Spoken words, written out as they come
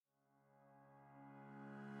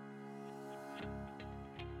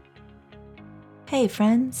Hey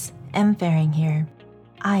friends, M. Faring here.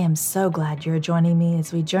 I am so glad you're joining me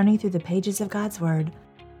as we journey through the pages of God's Word,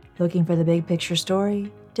 looking for the big picture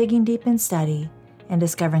story, digging deep in study, and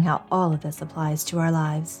discovering how all of this applies to our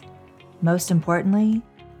lives. Most importantly,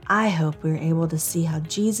 I hope we're able to see how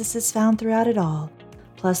Jesus is found throughout it all,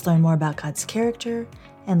 plus learn more about God's character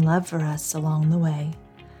and love for us along the way.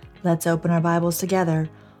 Let's open our Bibles together,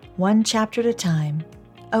 one chapter at a time.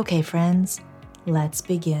 Okay, friends, let's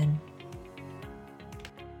begin.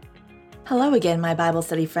 Hello again, my Bible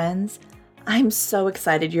study friends. I'm so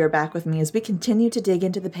excited you're back with me as we continue to dig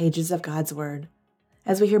into the pages of God's Word,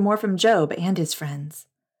 as we hear more from Job and his friends.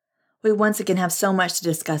 We once again have so much to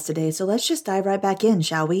discuss today, so let's just dive right back in,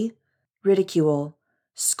 shall we? Ridicule,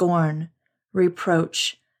 scorn,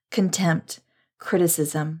 reproach, contempt,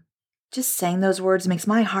 criticism. Just saying those words makes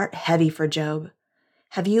my heart heavy for Job.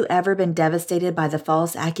 Have you ever been devastated by the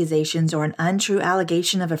false accusations or an untrue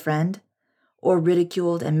allegation of a friend? Or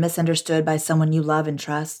ridiculed and misunderstood by someone you love and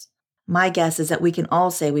trust? My guess is that we can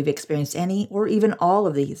all say we've experienced any or even all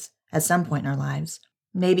of these at some point in our lives,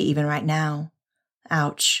 maybe even right now.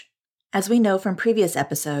 Ouch. As we know from previous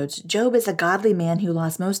episodes, Job is a godly man who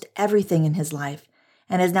lost most everything in his life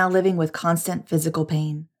and is now living with constant physical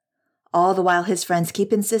pain. All the while his friends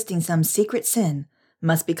keep insisting some secret sin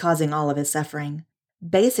must be causing all of his suffering.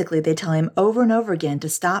 Basically, they tell him over and over again to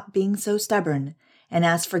stop being so stubborn and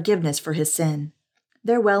ask forgiveness for his sin.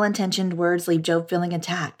 Their well-intentioned words leave Job feeling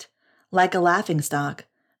attacked, like a laughingstock,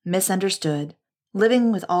 misunderstood. Living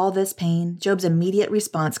with all this pain, Job's immediate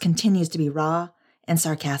response continues to be raw and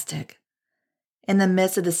sarcastic. In the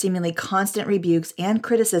midst of the seemingly constant rebukes and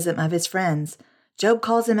criticism of his friends, Job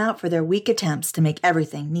calls them out for their weak attempts to make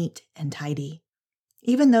everything neat and tidy.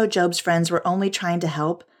 Even though Job's friends were only trying to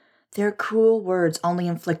help, their cruel words only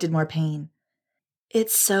inflicted more pain.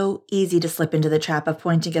 It's so easy to slip into the trap of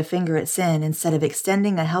pointing a finger at sin instead of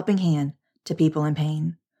extending a helping hand to people in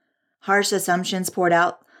pain. Harsh assumptions poured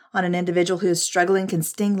out on an individual who is struggling can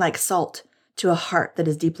sting like salt to a heart that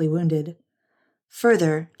is deeply wounded.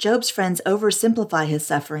 Further, Job's friends oversimplify his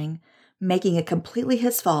suffering, making it completely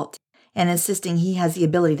his fault and insisting he has the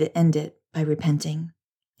ability to end it by repenting.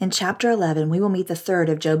 In chapter 11, we will meet the third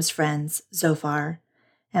of Job's friends, Zophar.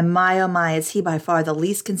 And my, oh my, is he by far the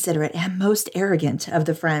least considerate and most arrogant of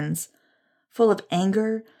the friends. Full of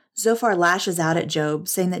anger, Zophar lashes out at Job,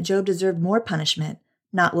 saying that Job deserved more punishment,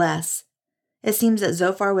 not less. It seems that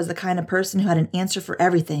Zophar was the kind of person who had an answer for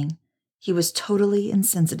everything. He was totally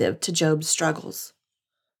insensitive to Job's struggles.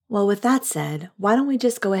 Well, with that said, why don't we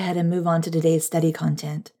just go ahead and move on to today's study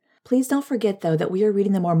content? Please don't forget, though, that we are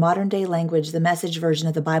reading the more modern-day language the Message version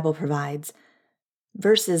of the Bible provides,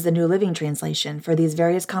 versus the New Living Translation for these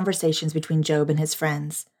various conversations between Job and his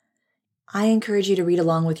friends. I encourage you to read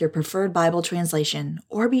along with your preferred Bible translation,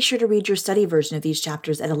 or be sure to read your study version of these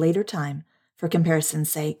chapters at a later time for comparison's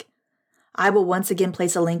sake. I will once again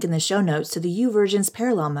place a link in the show notes to the YouVersion's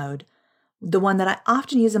parallel mode, the one that I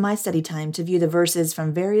often use in my study time to view the verses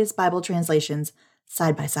from various Bible translations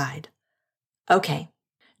side by side. Okay,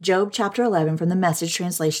 Job chapter 11 from the Message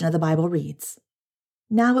translation of the Bible reads,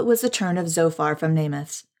 Now it was the turn of Zophar from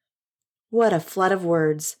Namath. What a flood of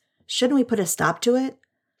words. Shouldn't we put a stop to it?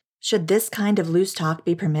 Should this kind of loose talk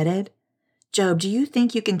be permitted? Job, do you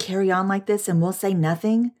think you can carry on like this and we'll say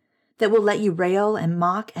nothing? That we'll let you rail and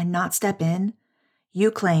mock and not step in?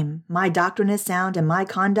 You claim, my doctrine is sound and my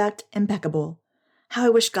conduct impeccable. How I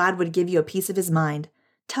wish God would give you a piece of his mind,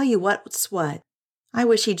 tell you what's what. I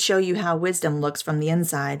wish he'd show you how wisdom looks from the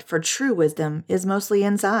inside, for true wisdom is mostly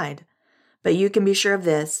inside. But you can be sure of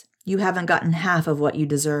this, you haven't gotten half of what you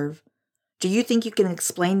deserve. Do you think you can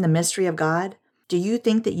explain the mystery of God? Do you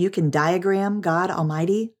think that you can diagram God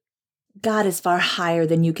Almighty? God is far higher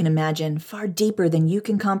than you can imagine, far deeper than you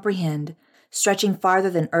can comprehend, stretching farther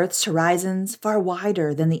than Earth's horizons, far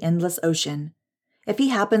wider than the endless ocean. If he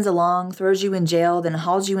happens along, throws you in jail, then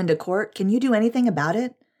hauls you into court, can you do anything about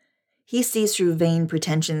it? He sees through vain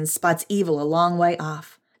pretensions, spots evil a long way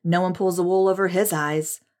off. No one pulls the wool over his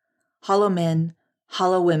eyes. Hollow men,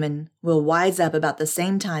 hollow women will wise up about the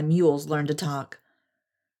same time mules learn to talk.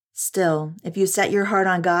 Still, if you set your heart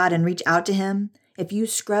on God and reach out to him, if you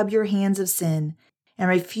scrub your hands of sin and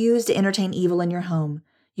refuse to entertain evil in your home,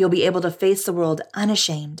 you'll be able to face the world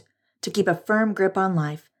unashamed, to keep a firm grip on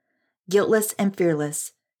life, guiltless and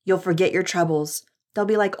fearless. You'll forget your troubles. They'll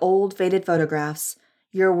be like old, faded photographs.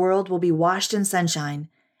 Your world will be washed in sunshine,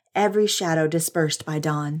 every shadow dispersed by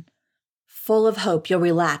dawn. Full of hope, you'll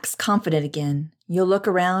relax, confident again. You'll look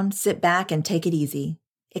around, sit back, and take it easy.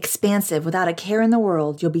 Expansive, without a care in the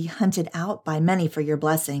world, you'll be hunted out by many for your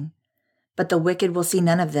blessing. But the wicked will see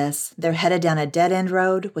none of this. They're headed down a dead-end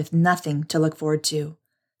road with nothing to look forward to.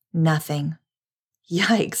 Nothing.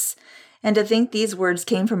 Yikes. And to think these words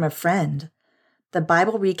came from a friend. The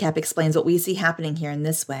Bible recap explains what we see happening here in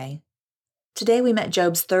this way. Today we met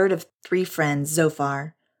Job's third of 3 friends,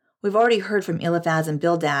 Zophar. We've already heard from Eliphaz and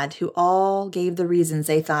Bildad, who all gave the reasons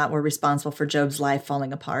they thought were responsible for Job's life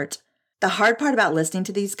falling apart. The hard part about listening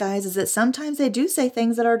to these guys is that sometimes they do say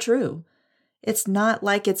things that are true. It's not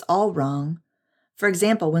like it's all wrong. For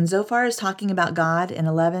example, when Zophar is talking about God in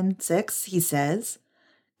 11:6, he says,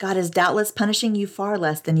 God is doubtless punishing you far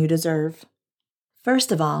less than you deserve.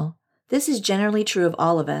 First of all, this is generally true of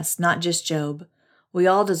all of us, not just Job. We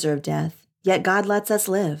all deserve death, yet God lets us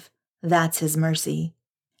live. That's his mercy.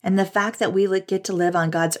 And the fact that we get to live on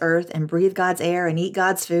God's earth and breathe God's air and eat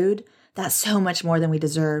God's food, that's so much more than we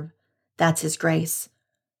deserve. That's his grace.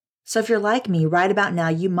 So if you're like me, right about now,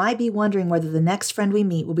 you might be wondering whether the next friend we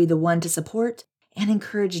meet will be the one to support and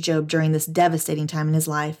encourage Job during this devastating time in his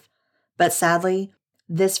life. But sadly,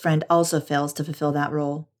 this friend also fails to fulfill that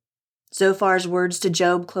role. Zophar's words to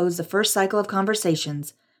Job close the first cycle of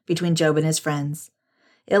conversations between Job and his friends.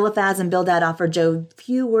 Eliphaz and Bildad offered Job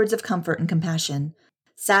few words of comfort and compassion.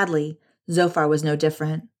 Sadly, Zophar was no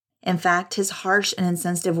different. In fact, his harsh and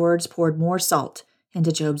insensitive words poured more salt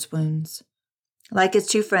into Job's wounds. Like his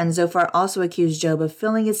 2 friends, Zophar also accused Job of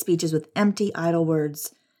filling his speeches with empty, idle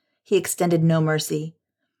words. He extended no mercy.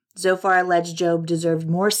 Zophar alleged Job deserved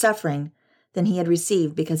more suffering than he had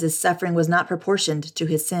received because his suffering was not proportioned to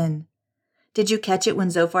his sin. Did you catch it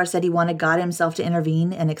when Zophar said he wanted God himself to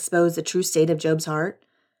intervene and expose the true state of Job's heart?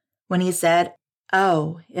 When he said,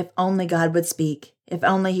 "Oh, if only God would speak, if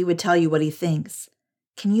only he would tell you what he thinks."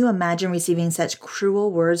 Can you imagine receiving such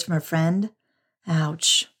cruel words from a friend?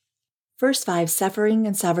 Ouch. Verse 5 Suffering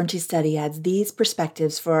and Sovereignty Study adds these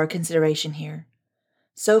perspectives for our consideration here.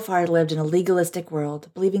 Zophar lived in a legalistic world,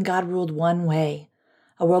 believing God ruled one way,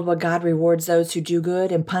 a world where God rewards those who do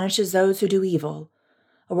good and punishes those who do evil,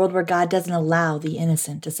 a world where God doesn't allow the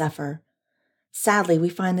innocent to suffer. Sadly, we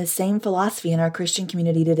find this same philosophy in our Christian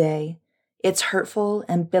community today. It's hurtful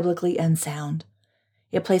and biblically unsound.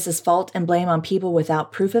 It places fault and blame on people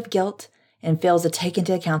without proof of guilt and fails to take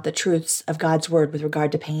into account the truths of God's word with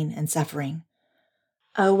regard to pain and suffering.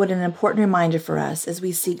 Oh, what an important reminder for us as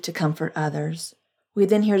we seek to comfort others. We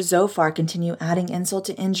then hear Zophar continue adding insult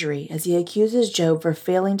to injury as he accuses Job for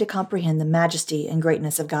failing to comprehend the majesty and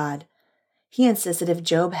greatness of God. He insists that if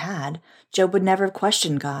Job had, Job would never have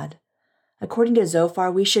questioned God. According to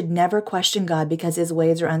Zophar, we should never question God because his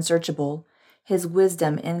ways are unsearchable, his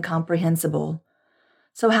wisdom incomprehensible.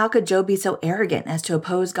 So how could Job be so arrogant as to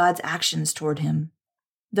oppose God's actions toward him?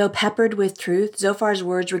 Though peppered with truth, Zophar's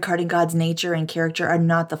words regarding God's nature and character are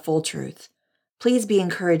not the full truth. Please be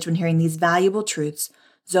encouraged when hearing these valuable truths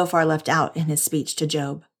Zophar left out in his speech to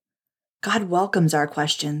Job. God welcomes our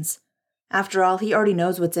questions. After all, he already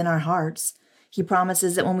knows what's in our hearts. He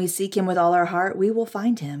promises that when we seek him with all our heart, we will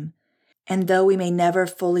find him. And though we may never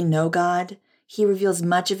fully know God, he reveals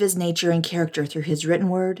much of his nature and character through his written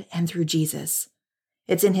word and through Jesus.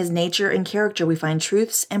 It's in his nature and character we find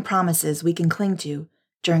truths and promises we can cling to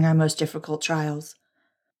during our most difficult trials.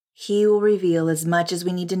 He will reveal as much as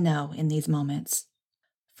we need to know in these moments.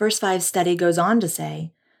 Verse 5 study goes on to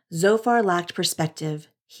say, Zophar lacked perspective.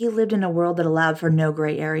 He lived in a world that allowed for no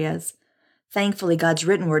gray areas. Thankfully, God's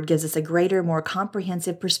written word gives us a greater, more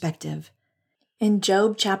comprehensive perspective. In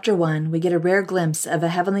Job chapter 1, we get a rare glimpse of a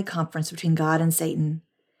heavenly conference between God and Satan.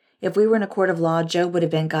 If we were in a court of law, Job would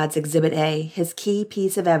have been God's Exhibit A, his key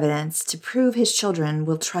piece of evidence to prove his children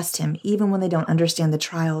will trust him even when they don't understand the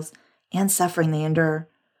trials and suffering they endure.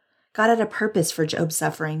 God had a purpose for Job's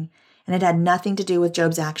suffering, and it had nothing to do with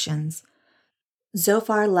Job's actions.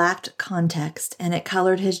 Zophar lacked context, and it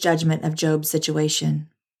colored his judgment of Job's situation.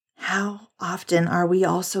 How often are we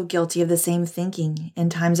also guilty of the same thinking in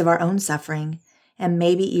times of our own suffering, and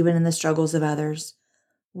maybe even in the struggles of others?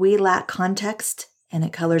 We lack context, and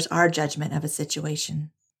it colors our judgment of a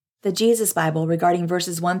situation. The Jesus Bible regarding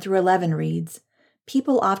verses 1 through 11 reads,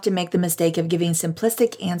 People often make the mistake of giving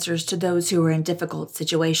simplistic answers to those who are in difficult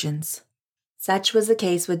situations. Such was the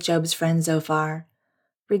case with Job's friend Zophar.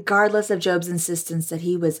 Regardless of Job's insistence that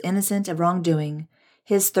he was innocent of wrongdoing,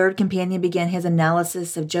 his third companion began his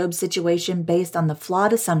analysis of Job's situation based on the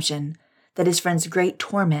flawed assumption that his friend's great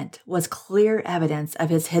torment was clear evidence of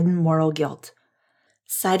his hidden moral guilt.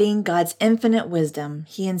 Citing God's infinite wisdom,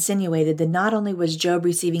 he insinuated that not only was Job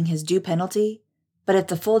receiving his due penalty, but if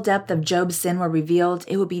the full depth of Job's sin were revealed,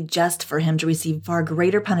 it would be just for him to receive far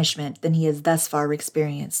greater punishment than he has thus far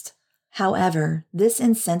experienced. However, this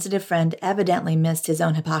insensitive friend evidently missed his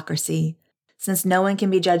own hypocrisy. Since no one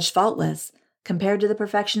can be judged faultless, compared to the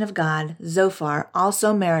perfection of God, Zophar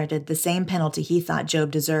also merited the same penalty he thought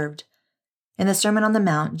Job deserved. In the Sermon on the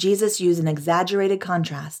Mount, Jesus used an exaggerated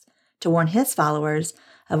contrast to warn his followers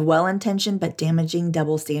of well-intentioned but damaging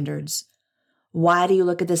double standards. Why do you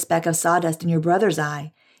look at the speck of sawdust in your brother's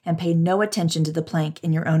eye and pay no attention to the plank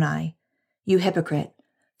in your own eye? You hypocrite,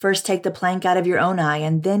 first take the plank out of your own eye,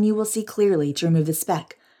 and then you will see clearly to remove the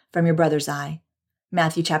speck from your brother's eye.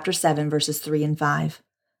 Matthew chapter 7, verses 3 and 5.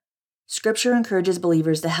 Scripture encourages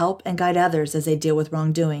believers to help and guide others as they deal with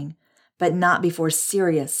wrongdoing, but not before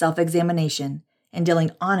serious self-examination and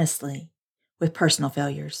dealing honestly with personal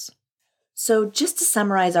failures. So just to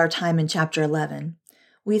summarize our time in chapter 11,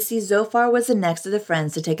 we see Zophar was the next of the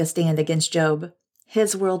friends to take a stand against Job.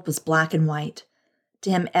 His world was black and white. To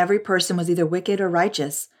him, every person was either wicked or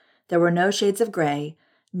righteous. There were no shades of gray,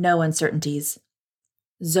 no uncertainties.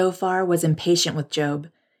 Zophar was impatient with Job.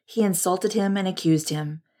 He insulted him and accused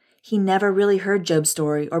him. He never really heard Job's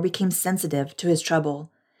story or became sensitive to his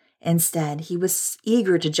trouble. Instead, he was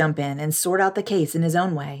eager to jump in and sort out the case in his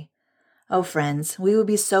own way. Oh, friends, we would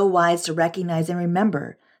be so wise to recognize and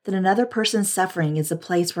remember that another person's suffering is a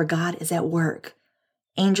place where God is at work.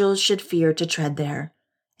 Angels should fear to tread there,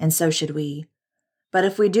 and so should we. But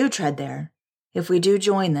if we do tread there, if we do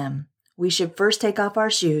join them, we should first take off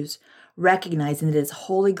our shoes, recognizing that it is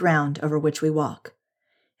holy ground over which we walk.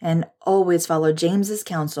 And always follow James's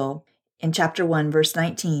counsel in chapter 1, verse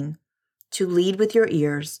 19, to lead with your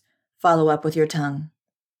ears, follow up with your tongue.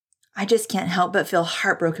 I just can't help but feel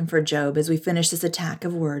heartbroken for Job as we finish this attack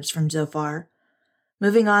of words from Zophar.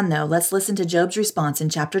 Moving on, though, let's listen to Job's response in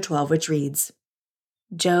chapter 12, which reads,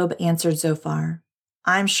 Job answered Zophar,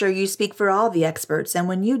 I'm sure you speak for all the experts, and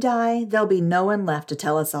when you die, there'll be no one left to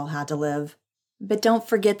tell us all how to live. But don't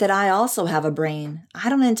forget that I also have a brain. I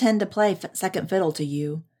don't intend to play second fiddle to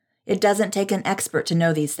you. It doesn't take an expert to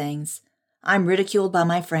know these things. I'm ridiculed by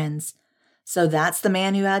my friends. So that's the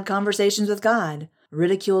man who had conversations with God,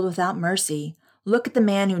 ridiculed without mercy. Look at the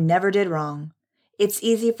man who never did wrong. It's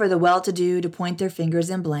easy for the well-to-do to point their fingers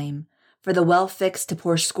in blame, for the well-fixed to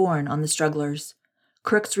pour scorn on the strugglers.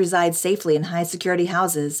 Crooks reside safely in high-security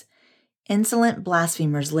houses. Insolent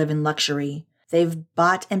blasphemers live in luxury. They've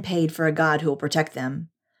bought and paid for a God who will protect them.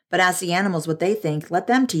 But ask the animals what they think. Let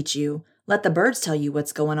them teach you. Let the birds tell you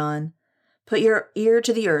what's going on. Put your ear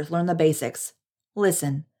to the earth. Learn the basics.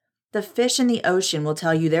 Listen. The fish in the ocean will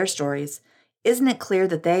tell you their stories. Isn't it clear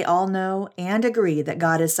that they all know and agree that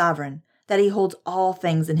God is sovereign, that he holds all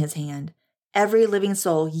things in his hand? Every living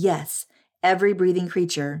soul, yes, every breathing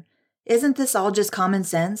creature. Isn't this all just common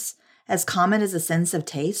sense? As common as a sense of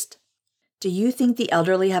taste? Do you think the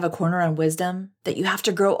elderly have a corner on wisdom, that you have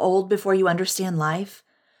to grow old before you understand life?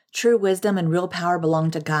 True wisdom and real power belong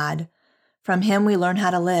to God. From him we learn how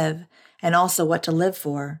to live, and also what to live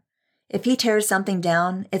for. If he tears something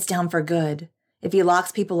down, it's down for good. If he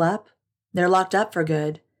locks people up, they're locked up for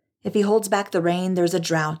good. If he holds back the rain, there's a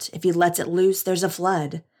drought. If he lets it loose, there's a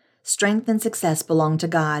flood. Strength and success belong to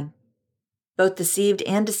God. Both deceived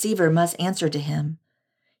and deceiver must answer to him.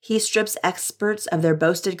 He strips experts of their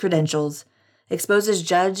boasted credentials, exposes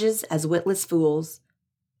judges as witless fools.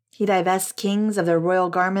 He divests kings of their royal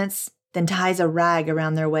garments, then ties a rag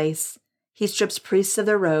around their waists. He strips priests of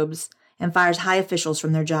their robes and fires high officials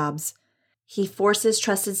from their jobs. He forces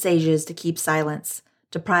trusted sages to keep silence,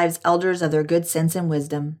 deprives elders of their good sense and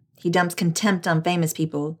wisdom. He dumps contempt on famous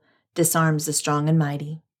people, disarms the strong and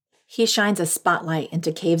mighty. He shines a spotlight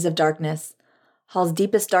into caves of darkness, hauls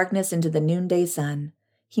deepest darkness into the noonday sun.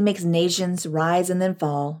 He makes nations rise and then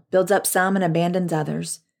fall, builds up some and abandons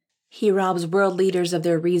others. He robs world leaders of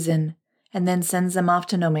their reason, and then sends them off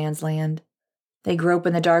to no man's land. They grope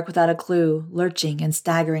in the dark without a clue, lurching and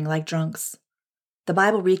staggering like drunks. The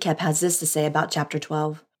Bible recap has this to say about chapter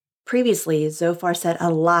 12. Previously, Zophar said a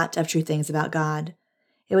lot of true things about God.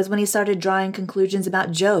 It was when he started drawing conclusions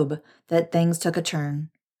about Job that things took a turn.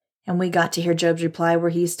 And we got to hear Job's reply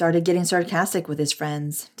where he started getting sarcastic with his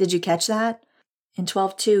friends. Did you catch that? In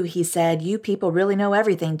 12:2, he said, You people really know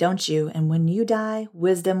everything, don't you? And when you die,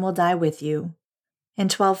 wisdom will die with you. In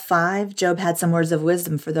 12:5, Job had some words of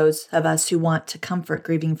wisdom for those of us who want to comfort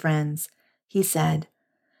grieving friends. He said,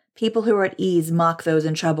 People who are at ease mock those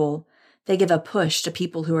in trouble. They give a push to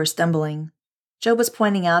people who are stumbling. Job was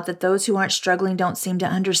pointing out that those who aren't struggling don't seem to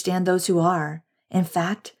understand those who are. In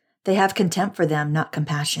fact, they have contempt for them, not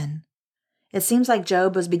compassion. It seems like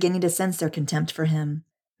Job was beginning to sense their contempt for him.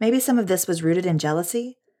 Maybe some of this was rooted in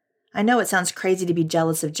jealousy? I know it sounds crazy to be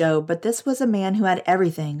jealous of Job, but this was a man who had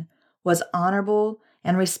everything, was honorable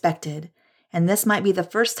and respected, and this might be the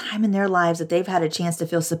first time in their lives that they've had a chance to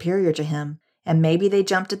feel superior to him. and maybe they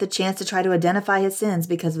jumped at the chance to try to identify his sins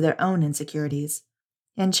because of their own insecurities.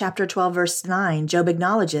 In chapter 12, verse 9, Job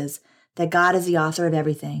acknowledges that God is the author of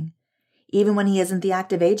everything, even when he isn't the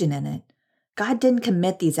active agent in it. God didn't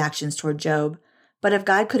commit these actions toward Job, but if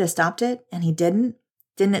God could have stopped it, and he didn't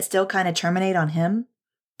it still kind of terminate on him?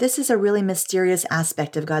 This is a really mysterious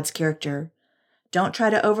aspect of God's character. Don't try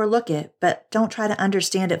to overlook it, but don't try to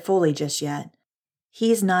understand it fully just yet.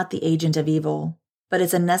 He's not the agent of evil, but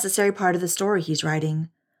it's a necessary part of the story he's writing.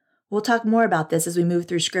 We'll talk more about this as we move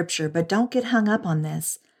through Scripture, but don't get hung up on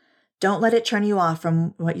this. Don't let it turn you off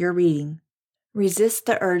from what you're reading. Resist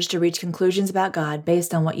the urge to reach conclusions about God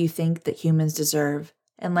based on what you think that humans deserve,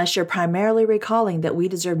 unless you're primarily recalling that we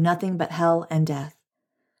deserve nothing but hell and death.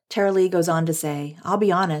 Tara Lee goes on to say, I'll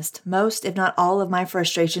be honest, most, if not all, of my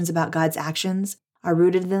frustrations about God's actions are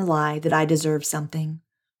rooted in the lie that I deserve something.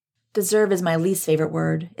 Deserve is my least favorite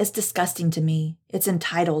word. It's disgusting to me. It's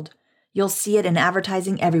entitled. You'll see it in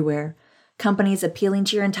advertising everywhere. Companies appealing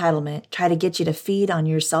to your entitlement try to get you to feed on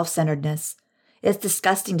your self-centeredness. It's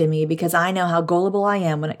disgusting to me because I know how gullible I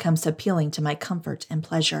am when it comes to appealing to my comfort and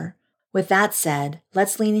pleasure. With that said,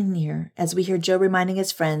 let's lean in here as we hear Job reminding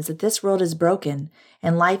his friends that this world is broken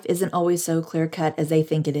and life isn't always so clear-cut as they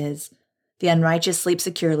think it is. The unrighteous sleep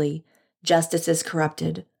securely. Justice is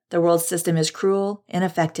corrupted. The world system is cruel,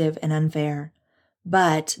 ineffective, and unfair.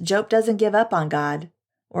 But Job doesn't give up on God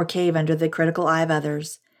or cave under the critical eye of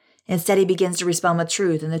others. Instead, he begins to respond with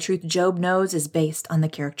truth, and the truth Job knows is based on the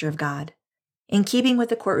character of God. In keeping with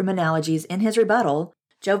the courtroom analogies in his rebuttal,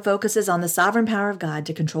 Job focuses on the sovereign power of God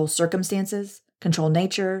to control circumstances, control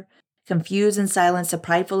nature, confuse and silence the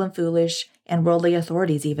prideful and foolish, and worldly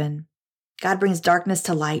authorities even. God brings darkness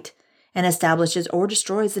to light and establishes or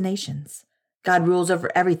destroys the nations. God rules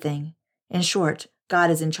over everything. In short,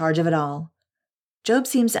 God is in charge of it all. Job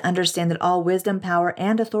seems to understand that all wisdom, power,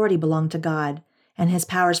 and authority belong to God, and his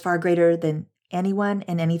power is far greater than anyone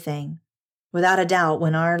and anything. Without a doubt,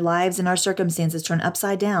 when our lives and our circumstances turn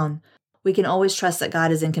upside down, we can always trust that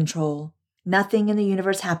God is in control. Nothing in the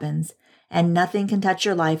universe happens, and nothing can touch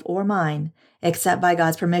your life or mine except by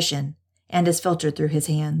God's permission and is filtered through his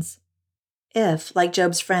hands. If, like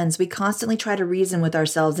Job's friends, we constantly try to reason with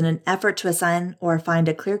ourselves in an effort to assign or find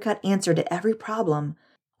a clear-cut answer to every problem,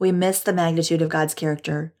 we miss the magnitude of God's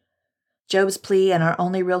character. Job's plea and our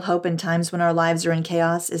only real hope in times when our lives are in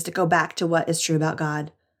chaos is to go back to what is true about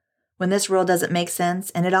God. When this world doesn't make sense,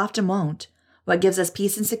 and it often won't, what gives us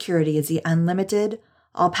peace and security is the unlimited,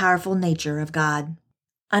 all-powerful nature of God.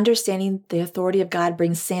 Understanding the authority of God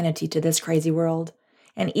brings sanity to this crazy world.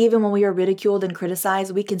 And even when we are ridiculed and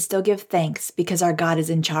criticized, we can still give thanks because our God is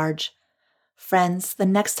in charge. Friends, the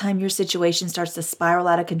next time your situation starts to spiral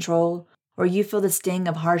out of control, or you feel the sting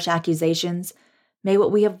of harsh accusations, may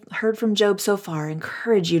what we have heard from Job so far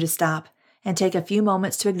encourage you to stop and take a few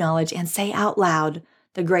moments to acknowledge and say out loud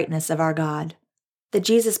the greatness of our God. The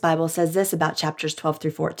Jesus Bible says this about chapters 12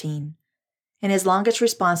 through 14. In his longest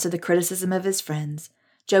response to the criticism of his friends,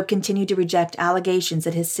 Job continued to reject allegations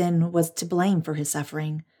that his sin was to blame for his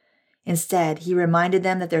suffering. Instead, he reminded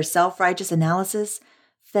them that their self-righteous analysis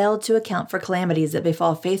failed to account for calamities that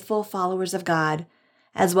befall faithful followers of God,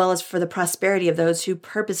 as well as for the prosperity of those who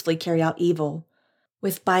purposefully carry out evil.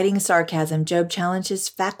 With biting sarcasm, Job challenged his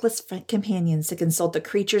factless companions to consult the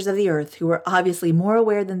creatures of the earth who were obviously more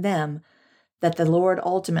aware than them that the Lord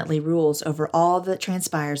ultimately rules over all that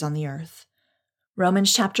transpires on the earth.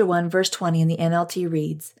 Romans chapter 1, verse 20 in the NLT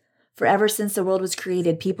reads, For ever since the world was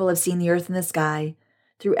created, people have seen the earth and the sky.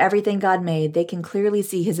 Through everything God made, they can clearly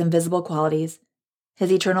see his invisible qualities,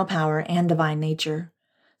 his eternal power, and divine nature.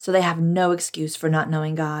 So they have no excuse for not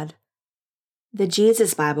knowing God. The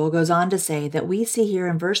Jesus Bible goes on to say that we see here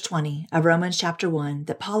in verse 20 of Romans chapter 1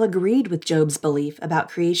 that Paul agreed with Job's belief about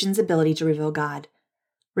creation's ability to reveal God,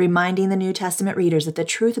 reminding the New Testament readers that the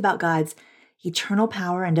truth about God's eternal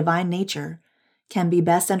power and divine nature can be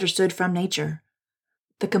best understood from nature.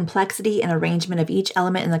 The complexity and arrangement of each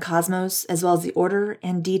element in the cosmos, as well as the order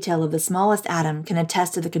and detail of the smallest atom, can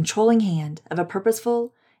attest to the controlling hand of a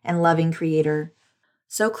purposeful and loving Creator.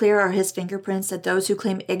 So clear are his fingerprints that those who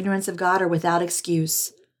claim ignorance of God are without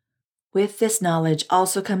excuse. With this knowledge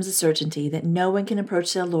also comes the certainty that no one can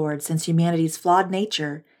approach the Lord, since humanity's flawed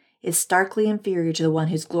nature is starkly inferior to the one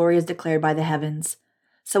whose glory is declared by the heavens.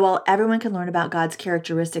 So while everyone can learn about God's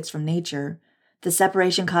characteristics from nature, the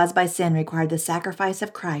separation caused by sin required the sacrifice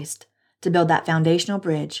of Christ to build that foundational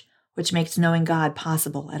bridge which makes knowing God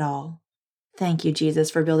possible at all. Thank you, Jesus,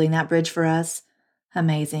 for building that bridge for us.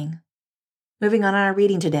 Amazing. Moving on in our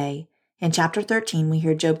reading today, in chapter 13, we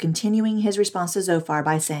hear Job continuing his response to Zophar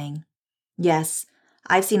by saying, Yes,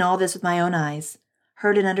 I've seen all this with my own eyes,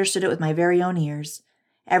 heard and understood it with my very own ears.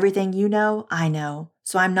 Everything you know, I know,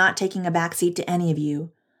 so I'm not taking a backseat to any of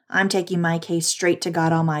you. I'm taking my case straight to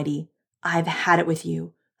God Almighty. I've had it with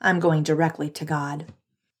you. I'm going directly to God.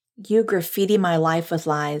 You graffiti my life with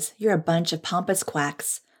lies. You're a bunch of pompous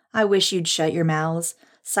quacks. I wish you'd shut your mouths.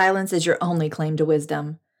 Silence is your only claim to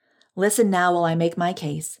wisdom. Listen now while I make my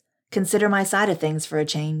case. Consider my side of things for a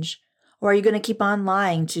change. Or are you going to keep on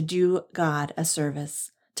lying to do God a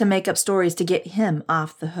service? To make up stories to get him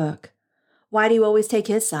off the hook? Why do you always take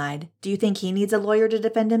his side? Do you think he needs a lawyer to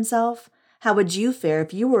defend himself? How would you fare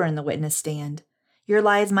if you were in the witness stand? Your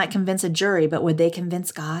lies might convince a jury, but would they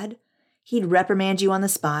convince God? He'd reprimand you on the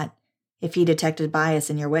spot if he detected bias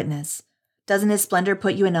in your witness. Doesn't his splendor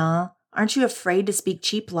put you in awe? Aren't you afraid to speak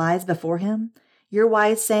cheap lies before him? Your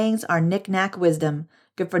wise sayings are knick-knack wisdom,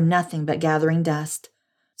 good for nothing but gathering dust.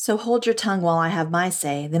 So hold your tongue while I have my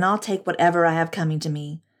say, then I'll take whatever I have coming to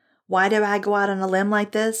me. Why do I go out on a limb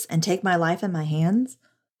like this and take my life in my hands?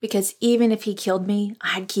 Because even if he killed me,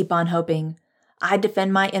 I'd keep on hoping. I'd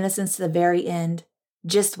defend my innocence to the very end.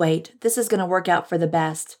 Just wait, this is going to work out for the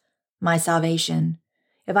best. My salvation.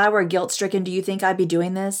 If I were guilt-stricken, do you think I'd be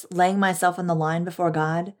doing this, laying myself on the line before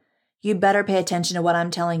God? You'd better pay attention to what I'm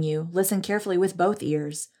telling you. Listen carefully with both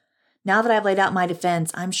ears. Now that I've laid out my defense,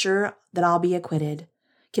 I'm sure that I'll be acquitted.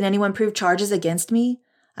 Can anyone prove charges against me?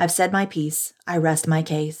 I've said my piece. I rest my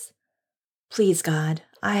case. Please, God,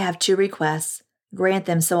 I have 2 requests. Grant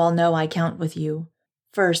them so I'll know I count with you.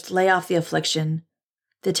 First, lay off the affliction.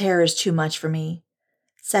 The terror is too much for me.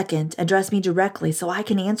 Second, address me directly so I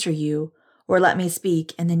can answer you, or let me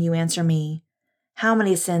speak and then you answer me. How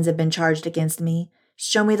many sins have been charged against me?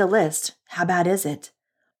 Show me the list. How bad is it?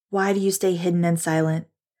 Why do you stay hidden and silent,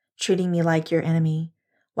 treating me like your enemy?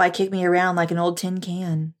 Why kick me around like an old tin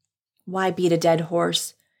can? Why beat a dead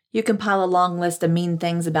horse? You compile a long list of mean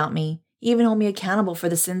things about me, even hold me accountable for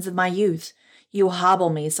the sins of my youth. You hobble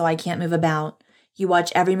me so I can't move about. You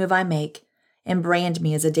watch every move I make and brand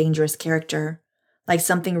me as a dangerous character. Like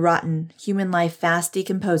something rotten, human life fast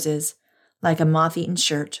decomposes, like a moth-eaten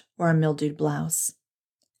shirt or a mildewed blouse.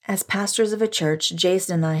 As pastors of a church,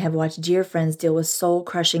 Jason and I have watched dear friends deal with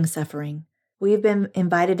soul-crushing suffering. We have been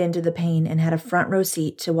invited into the pain and had a front row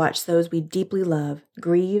seat to watch those we deeply love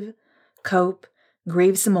grieve, cope,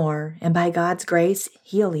 grieve some more, and by God's grace,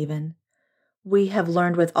 heal even. We have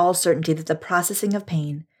learned with all certainty that the processing of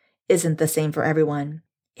pain isn't the same for everyone.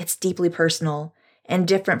 It's deeply personal and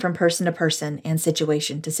different from person to person and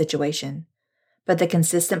situation to situation. But the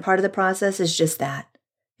consistent part of the process is just that.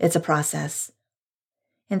 It's a process.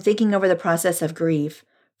 In thinking over the process of grief,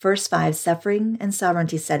 Verse 5 Suffering and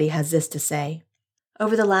Sovereignty study has this to say.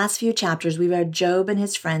 Over the last few chapters, we've read Job and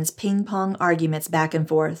his friends ping-pong arguments back and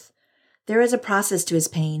forth. There is a process to his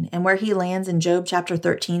pain, and where he lands in Job chapter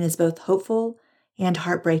 13 is both hopeful and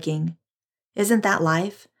heartbreaking. Isn't that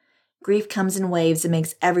life? Grief comes in waves and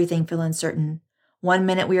makes everything feel uncertain. One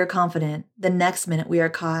minute we are confident, the next minute we are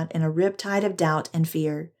caught in a riptide of doubt and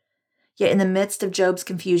fear. Yet in the midst of Job's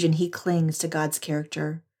confusion, he clings to God's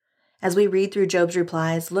character. As we read through Job's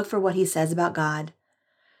replies, look for what he says about God.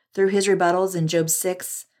 Through his rebuttals in Job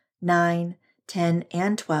 6, 9, 10,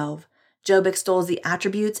 and 12, Job extols the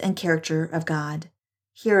attributes and character of God.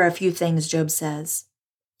 Here are a few things Job says.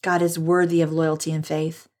 God is worthy of loyalty and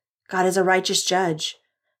faith. God is a righteous judge.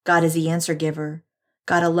 God is the answer giver.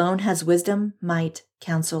 God alone has wisdom, might,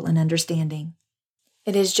 counsel, and understanding.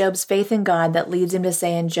 It is Job's faith in God that leads him to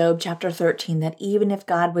say in Job chapter 13 that even if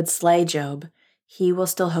God would slay Job, he will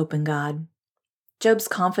still hope in God. Job's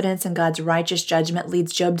confidence in God's righteous judgment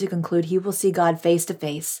leads Job to conclude he will see God face to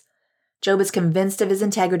face. Job is convinced of his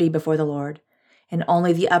integrity before the Lord, and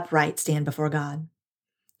only the upright stand before God.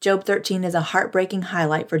 Job 13 is a heartbreaking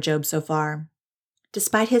highlight for Job so far.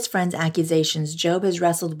 Despite his friends' accusations, Job has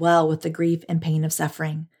wrestled well with the grief and pain of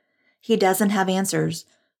suffering. He doesn't have answers,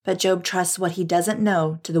 but Job trusts what he doesn't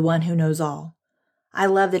know to the one who knows all. I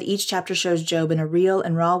love that each chapter shows Job in a real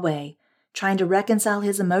and raw way, trying to reconcile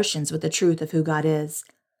his emotions with the truth of who God is.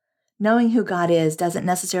 Knowing who God is doesn't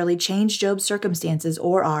necessarily change Job's circumstances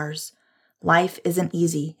or ours. Life isn't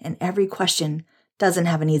easy, and every question doesn't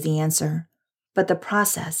have an easy answer. But the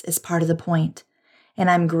process is part of the point, and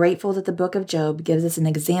I'm grateful that the book of Job gives us an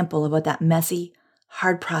example of what that messy,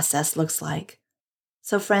 hard process looks like.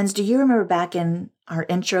 So friends, do you remember back in our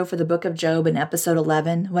intro for the book of Job in episode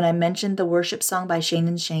 11 when I mentioned the worship song by Shane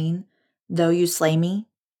and Shane, Though You Slay Me?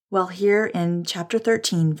 Well, here in chapter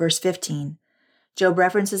 13, verse 15, Job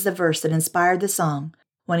references the verse that inspired the song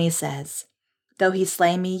when he says, Though he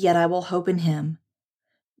slay me, yet I will hope in him.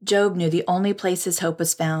 Job knew the only place his hope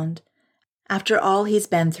was found After all he's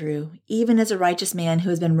been through, even as a righteous man who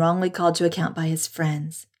has been wrongly called to account by his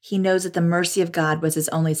friends, he knows that the mercy of God was his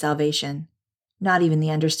only salvation, not even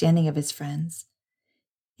the understanding of his friends.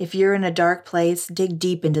 If you're in a dark place, dig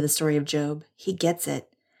deep into the story of Job. He gets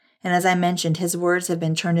it. And as I mentioned, his words have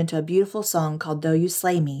been turned into a beautiful song called Though You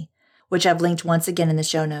Slay Me, which I've linked once again in the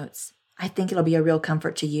show notes. I think it'll be a real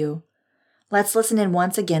comfort to you. Let's listen in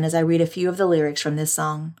once again as I read a few of the lyrics from this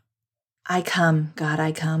song. I come, God,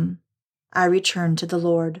 I come. I return to the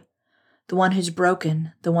Lord, the one who's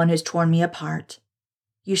broken, the one who's torn me apart.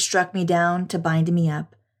 You struck me down to bind me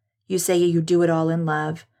up. You say you do it all in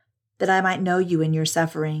love, that I might know you in your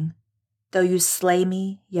suffering. Though you slay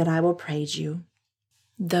me, yet I will praise you.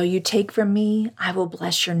 Though you take from me, I will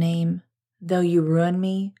bless your name. Though you ruin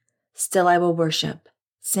me, still I will worship,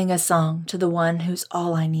 sing a song to the one who's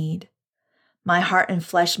all I need. My heart and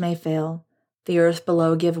flesh may fail, the earth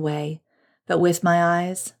below give way, but with my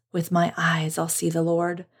eyes I'll see the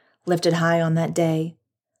Lord, lifted high on that day.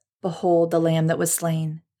 Behold the Lamb that was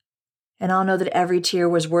slain. And I'll know that every tear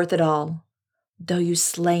was worth it all. Though you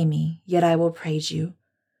slay me, yet I will praise you.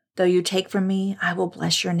 Though you take from me, I will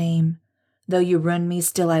bless your name. Though you ruin me,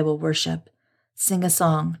 still I will worship, sing a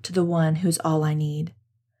song to the one who's all I need.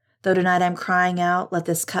 Though tonight I'm crying out, let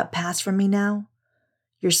this cup pass from me now.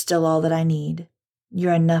 You're still all that I need.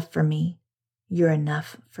 You're enough for me. You're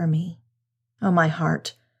enough for me. Oh, my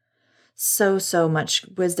heart. So much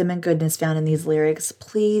wisdom and goodness found in these lyrics.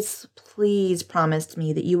 Please promise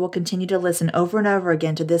me that you will continue to listen over and over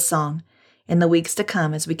again to this song in the weeks to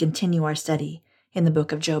come as we continue our study in the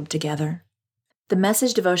book of Job together. The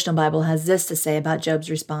Message Devotional Bible has this to say about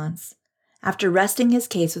Job's response. After resting his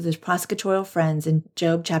case with his prosecutorial friends in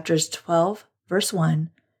Job chapters 12, verse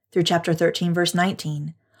 1, through chapter 13, verse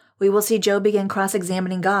 19, we will see Job begin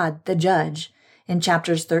cross-examining God, the judge, in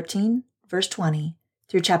chapters 13, verse 20,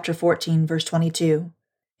 through chapter 14, verse 22.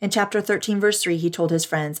 In chapter 13, verse 3, he told his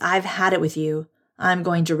friends, I've had it with you. I'm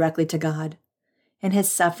going directly to God. In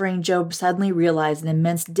his suffering, Job suddenly realized an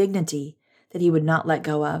immense dignity that he would not let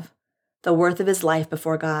go of, the worth of his life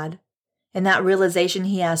before God. In that realization,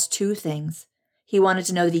 he asked two things. He wanted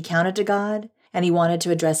to know that he counted to God, and he wanted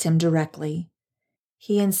to address him directly.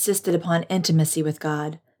 He insisted upon intimacy with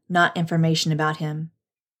God, not information about him.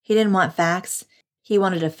 He didn't want facts. He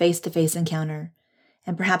wanted a face-to-face encounter.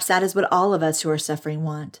 And perhaps that is what all of us who are suffering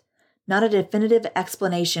want. Not a definitive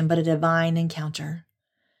explanation, but a divine encounter.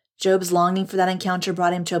 Job's longing for that encounter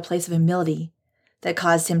brought him to a place of humility that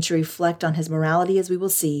caused him to reflect on his morality, as we will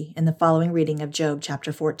see in the following reading of Job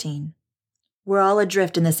chapter 14. We're all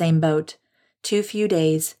adrift in the same boat. Too few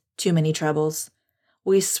days, too many troubles.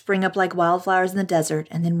 We spring up like wildflowers in the desert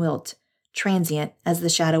and then wilt, transient as the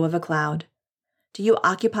shadow of a cloud. Do you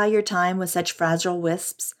occupy your time with such fragile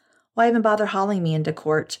wisps? Why even bother hauling me into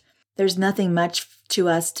court? There's nothing much to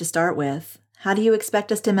us to start with. How do you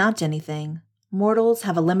expect us to amount to anything? Mortals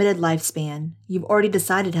have a limited lifespan. You've already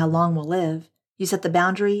decided how long we'll live. You set the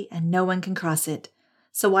boundary and no one can cross it.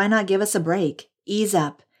 So why not give us a break? Ease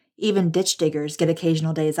up. Even ditch diggers get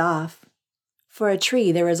occasional days off. For a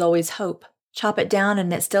tree, there is always hope. Chop it down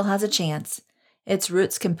and it still has a chance. Its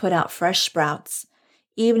roots can put out fresh sprouts.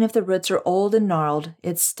 Even if the roots are old and gnarled,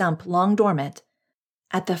 its stump long dormant,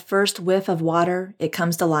 at the first whiff of water, it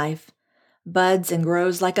comes to life, buds and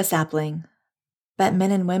grows like a sapling. But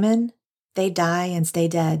men and women, they die and stay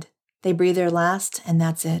dead. They breathe their last, and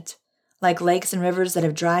that's it. Like lakes and rivers that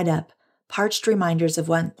have dried up, parched reminders of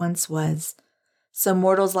what once was. So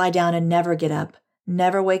mortals lie down and never get up,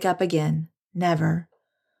 never wake up again, never.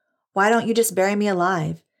 Why don't you just bury me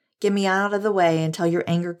alive? Get me out of the way until your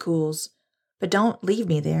anger cools. But don't leave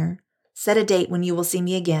me there. Set a date when you will see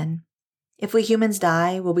me again. If we humans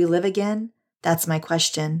die, will we live again? That's my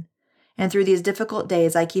question. And through these difficult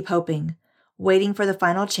days, I keep hoping, waiting for the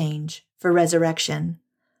final change, for resurrection.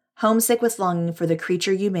 Homesick with longing for the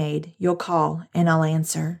creature you made, you'll call and I'll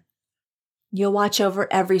answer. You'll watch over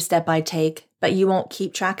every step I take, but you won't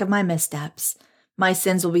keep track of my missteps. My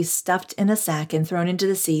sins will be stuffed in a sack and thrown into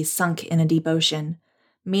the sea, sunk in a deep ocean.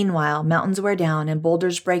 Meanwhile, mountains wear down and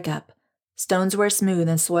boulders break up. Stones wear smooth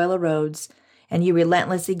and soil erodes, and you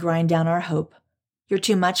relentlessly grind down our hope. You're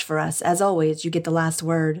too much for us. As always, you get the last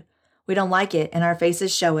word. We don't like it, and our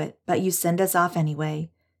faces show it, but you send us off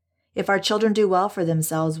anyway. If our children do well for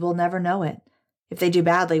themselves, we'll never know it. If they do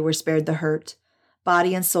badly, we're spared the hurt.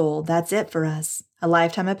 Body and soul, that's it for us. A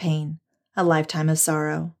lifetime of pain, a lifetime of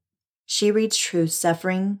sorrow. She reads truth,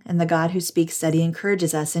 suffering, and the God who speaks study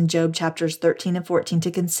encourages us in Job chapters 13 and 14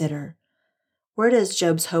 to consider. Where does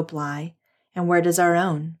Job's hope lie, and where does our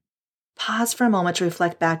own? Pause for a moment to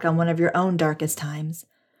reflect back on one of your own darkest times.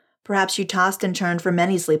 Perhaps you tossed and turned for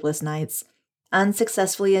many sleepless nights,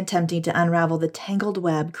 unsuccessfully attempting to unravel the tangled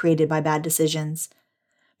web created by bad decisions.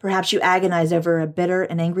 Perhaps you agonized over a bitter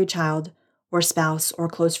and angry child, or spouse, or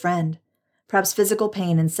close friend. Perhaps physical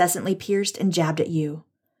pain incessantly pierced and jabbed at you.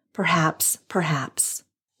 Perhaps.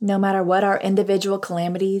 No matter what our individual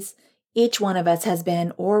calamities, each one of us has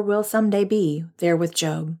been, or will someday be, there with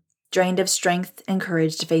Job, drained of strength and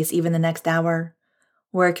courage to face even the next hour.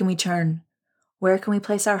 Where can we turn? Where can we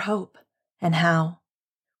place our hope? And how?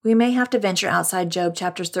 We may have to venture outside Job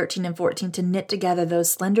chapters 13 and 14 to knit together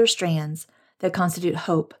those slender strands that constitute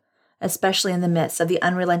hope, especially in the midst of the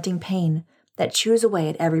unrelenting pain that chews away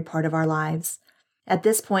at every part of our lives. At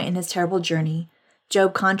this point in his terrible journey,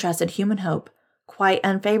 Job contrasted human hope quite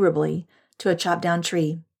unfavorably to a chopped-down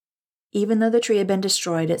tree. Even though the tree had been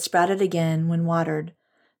destroyed, it sprouted again when watered.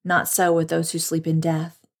 Not so with those who sleep in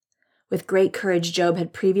death. With great courage, Job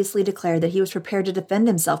had previously declared that he was prepared to defend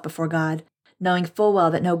himself before God, knowing full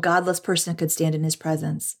well that no godless person could stand in his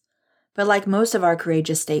presence. But like most of our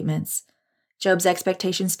courageous statements, Job's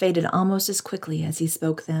expectations faded almost as quickly as he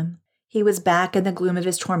spoke them. He was back in the gloom of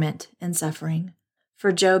his torment and suffering.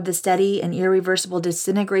 For Job, the steady and irreversible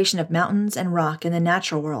disintegration of mountains and rock in the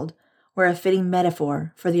natural world were a fitting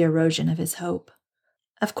metaphor for the erosion of his hope.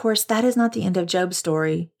 Of course, that is not the end of Job's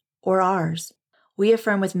story, or ours. We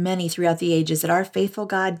affirm with many throughout the ages that our faithful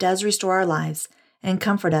God does restore our lives and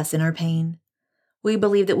comfort us in our pain. We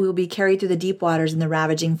believe that we will be carried through the deep waters in the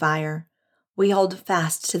ravaging fire. We hold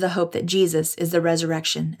fast to the hope that Jesus is the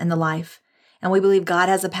resurrection and the life, and we believe God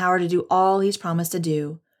has the power to do all he's promised to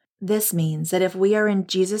do. This means that if we are in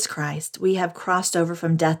Jesus Christ, we have crossed over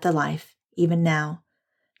from death to life, even now.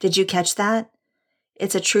 Did you catch that?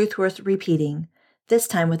 It's a truth worth repeating, this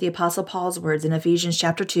time with the Apostle Paul's words in Ephesians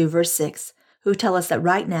chapter 2, verse 6, who tell us that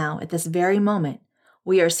right now, at this very moment,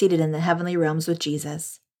 we are seated in the heavenly realms with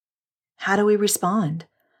Jesus. How do we respond?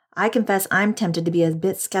 I confess I'm tempted to be a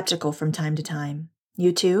bit skeptical from time to time.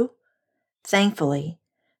 You too? Thankfully,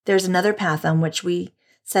 there's another path on which we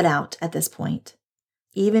set out at this point.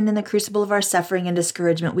 Even in the crucible of our suffering and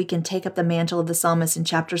discouragement, we can take up the mantle of the psalmist in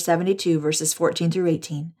chapter 72, verses 14 through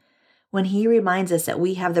 18, when he reminds us that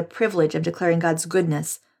we have the privilege of declaring God's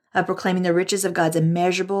goodness, of proclaiming the riches of God's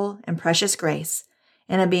immeasurable and precious grace,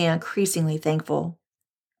 and of being increasingly thankful.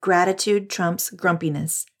 Gratitude trumps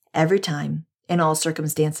grumpiness every time, in all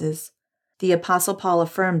circumstances. The Apostle Paul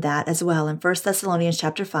affirmed that as well in 1 Thessalonians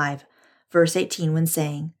chapter 5, verse 18, when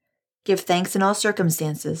saying, "Give thanks in all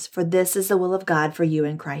circumstances, for this is the will of God for you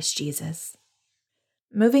in Christ Jesus."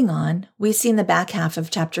 Moving on, we see in the back half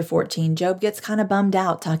of chapter 14, Job gets kind of bummed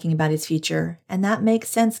out talking about his future, and that makes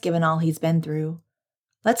sense given all he's been through.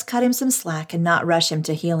 Let's cut him some slack and not rush him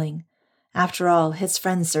to healing. After all, his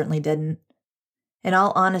friends certainly didn't. In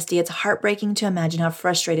all honesty, it's heartbreaking to imagine how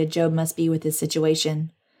frustrated Job must be with his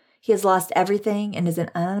situation. He has lost everything and is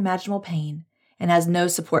in unimaginable pain and has no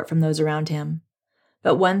support from those around him.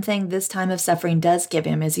 But one thing this time of suffering does give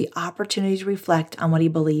him is the opportunity to reflect on what he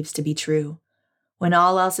believes to be true. When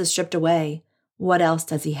all else is stripped away, what else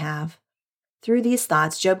does he have? Through these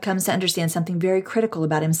thoughts, Job comes to understand something very critical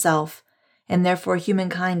about himself, and therefore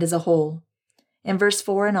humankind as a whole. In verse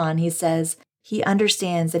 4 and on, he says, he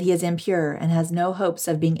understands that he is impure and has no hopes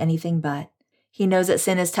of being anything but. He knows that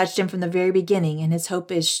sin has touched him from the very beginning, and his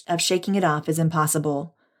hope of shaking it off is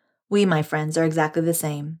impossible. We, my friends, are exactly the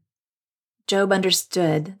same. Job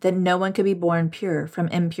understood that no one could be born pure from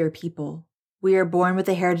impure people. We are born with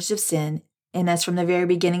the heritage of sin in us from the very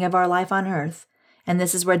beginning of our life on earth, and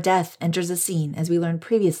this is where death enters the scene, as we learned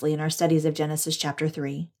previously in our studies of Genesis chapter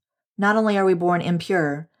 3. Not only are we born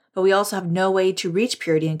impure, but we also have no way to reach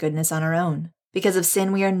purity and goodness on our own. Because of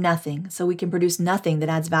sin, we are nothing, so we can produce nothing that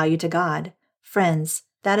adds value to God. Friends,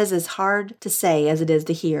 that is as hard to say as it is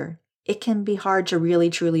to hear. It can be hard to really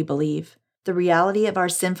truly believe. The reality of our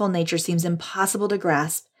sinful nature seems impossible to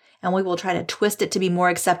grasp, and we will try to twist it to be more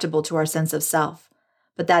acceptable to our sense of self.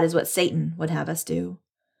 But that is what Satan would have us do.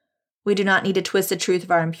 We do not need to twist the truth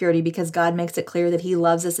of our impurity because God makes it clear that he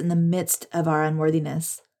loves us in the midst of our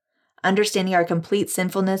unworthiness. Understanding our complete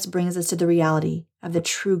sinfulness brings us to the reality of the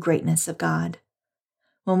true greatness of God.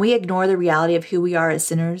 When we ignore the reality of who we are as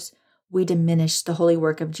sinners, we diminish the holy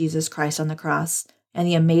work of Jesus Christ on the cross and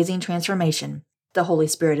the amazing transformation the Holy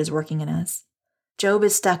Spirit is working in us. Job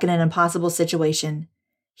is stuck in an impossible situation.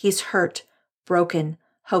 He's hurt, broken,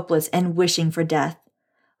 hopeless, and wishing for death.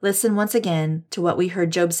 Listen once again to what we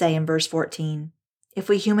heard Job say in verse 14. If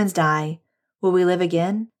we humans die, will we live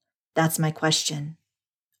again? That's my question.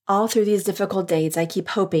 All through these difficult days, I keep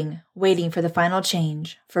hoping, waiting for the final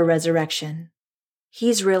change, for resurrection.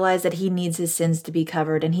 He's realized that he needs his sins to be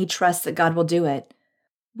covered, and he trusts that God will do it.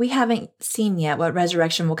 We haven't seen yet what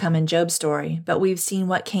resurrection will come in Job's story, but we've seen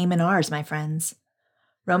what came in ours, my friends.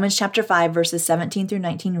 Romans chapter 5, verses 17 through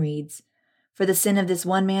 19 reads, "For the sin of this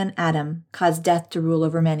one man, Adam, caused death to rule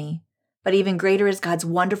over many. But even greater is God's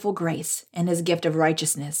wonderful grace and his gift of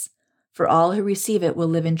righteousness. For all who receive it will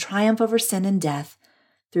live in triumph over sin and death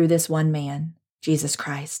through this one man, Jesus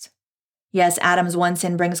Christ." Yes, Adam's one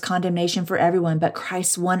sin brings condemnation for everyone, but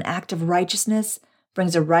Christ's one act of righteousness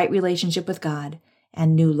brings a right relationship with God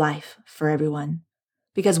and new life for everyone.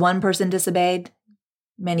 Because one person disobeyed,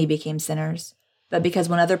 many became sinners. But because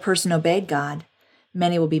one other person obeyed God,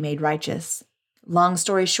 many will be made righteous. Long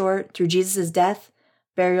story short, through Jesus' death,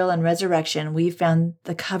 burial, and resurrection, we've found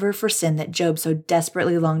the cover for sin that Job so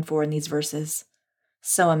desperately longed for in these verses.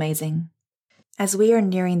 So amazing. As we are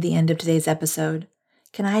nearing the end of today's episode,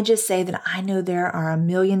 can I just say that I know there are a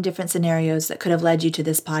million different scenarios that could have led you to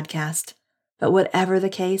this podcast. But whatever the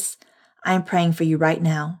case, I'm praying for you right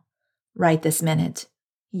now, right this minute.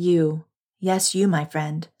 You, yes, you, my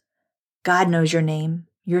friend. God knows your name,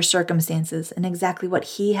 your circumstances, and exactly what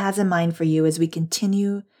He has in mind for you as we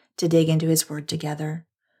continue to dig into His Word together.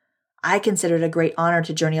 I consider it a great honor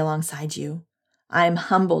to journey alongside you. I am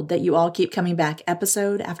humbled that you all keep coming back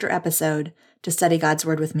episode after episode to study God's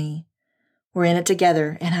Word with me. We're in it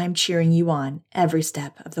together, and I'm cheering you on every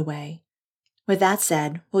step of the way. With that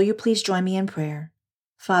said, will you please join me in prayer?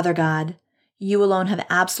 Father God, you alone have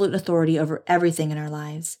absolute authority over everything in our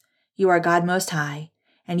lives. You are God Most High,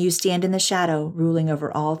 and you stand in the shadow, ruling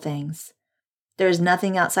over all things. There is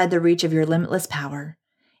nothing outside the reach of your limitless power.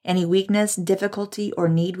 Any weakness, difficulty, or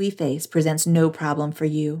need we face presents no problem for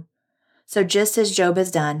you. So just as Job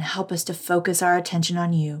has done, help us to focus our attention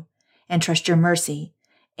on you and trust your mercy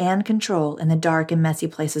and control in the dark and messy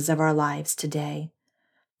places of our lives today.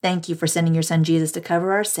 Thank you for sending your Son Jesus to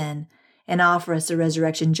cover our sin and offer us the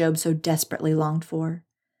resurrection Job so desperately longed for.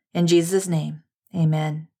 In Jesus' name,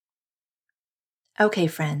 amen. Okay,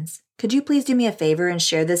 friends, could you please do me a favor and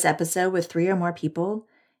share this episode with 3 or more people?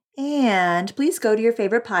 And please go to your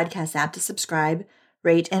favorite podcast app to subscribe,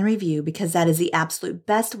 rate, and review, because that is the absolute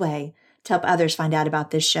best way to help others find out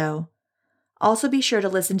about this show. Also be sure to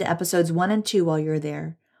listen to episodes 1 and 2 while you're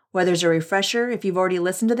there, whether it's a refresher if you've already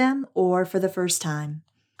listened to them or for the first time.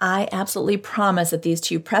 I absolutely promise that these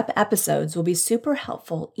 2 prep episodes will be super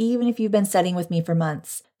helpful even if you've been studying with me for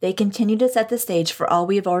months. They continue to set the stage for all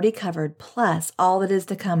we have already covered, plus all that is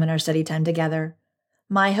to come in our study time together.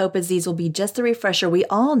 My hope is these will be just the refresher we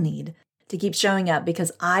all need to keep showing up,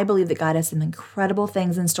 because I believe that God has some incredible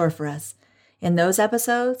things in store for us in those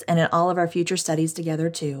episodes and in all of our future studies together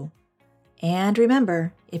too. And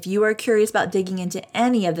remember, if you are curious about digging into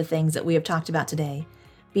any of the things that we have talked about today,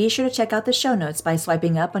 be sure to check out the show notes by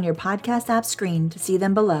swiping up on your podcast app screen to see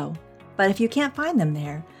them below. But if you can't find them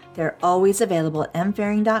there, they're always available at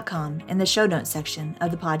mfaring.com in the show notes section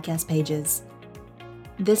of the podcast pages.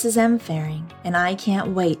 This is M. Faring, and I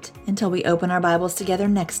can't wait until we open our Bibles together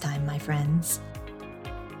next time, my friends.